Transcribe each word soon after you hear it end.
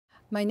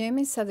My name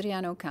is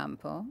Adriana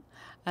Ocampo,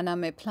 and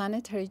I'm a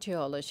planetary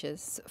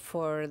geologist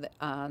for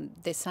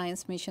the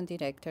Science Mission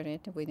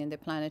Directorate within the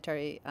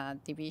Planetary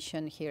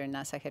Division here in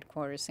NASA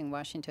headquarters in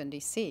Washington,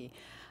 D.C.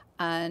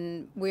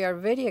 And we are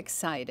very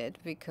excited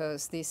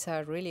because these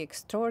are really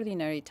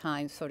extraordinary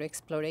times for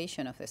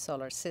exploration of the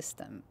solar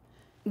system.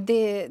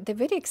 The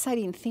very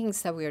exciting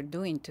things that we are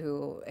doing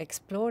to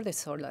explore the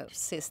solar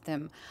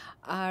system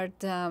are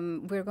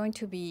we're going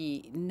to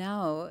be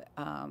now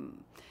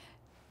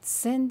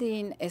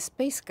sending a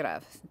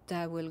spacecraft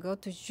that will go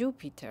to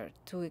Jupiter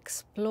to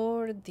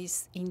explore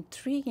this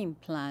intriguing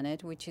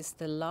planet, which is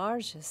the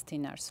largest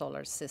in our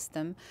solar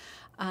system.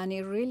 And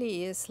it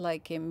really is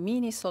like a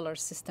mini solar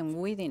system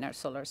within our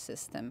solar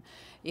system.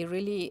 It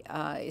really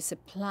is a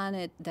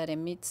planet that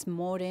emits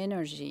more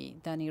energy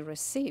than it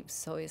receives.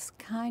 So it's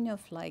kind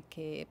of like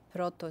a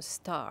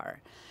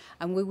protostar.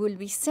 And we will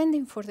be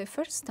sending for the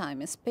first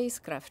time a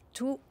spacecraft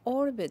to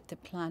orbit the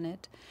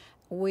planet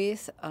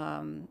with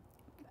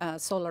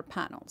solar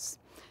panels.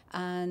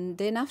 And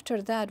then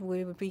after that,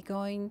 we will be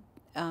going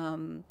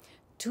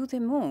to the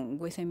moon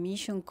with a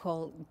mission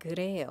called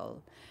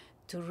GRAIL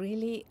to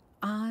really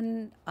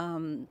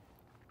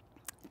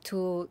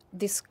to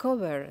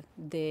discover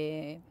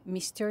the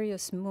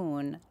mysterious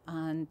moon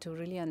and to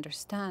really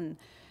understand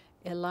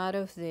a lot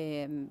of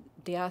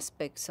the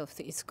aspects of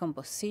its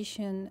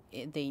composition,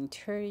 the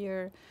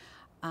interior,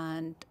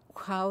 and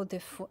how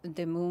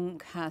the moon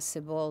has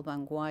evolved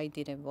and why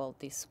did it evolve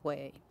this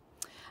way.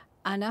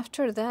 And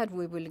after that,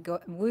 we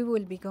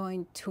will be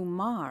going to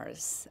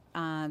Mars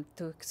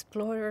to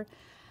explore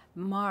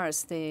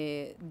Mars,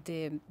 the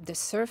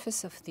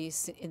surface of the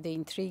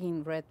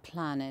intriguing red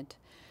planet,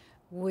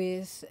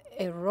 with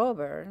a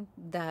rover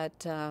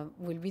that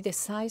will be the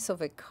size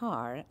of a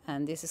car,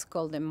 and this is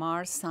called the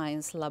Mars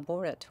Science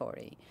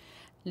Laboratory,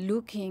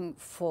 looking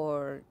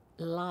for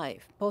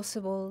life,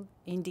 possible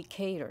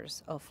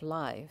indicators of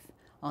life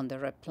on the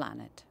red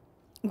planet.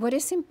 What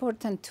is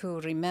important to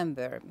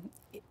remember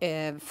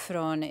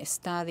from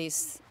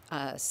studies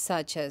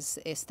such as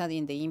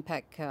studying the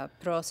impact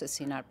process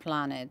in our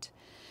planet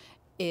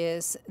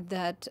is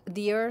that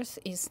the Earth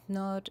is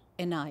not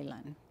an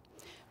island.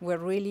 We're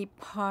really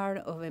part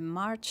of a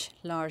much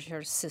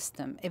larger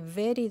system, a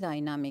very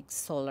dynamic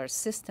solar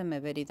system, a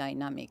very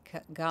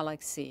dynamic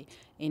galaxy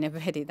in a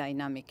very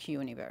dynamic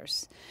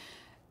universe.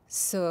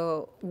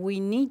 So we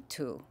need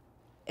to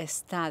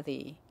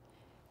study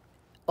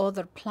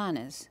other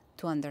planets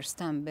to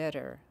understand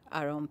better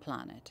our own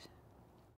planet.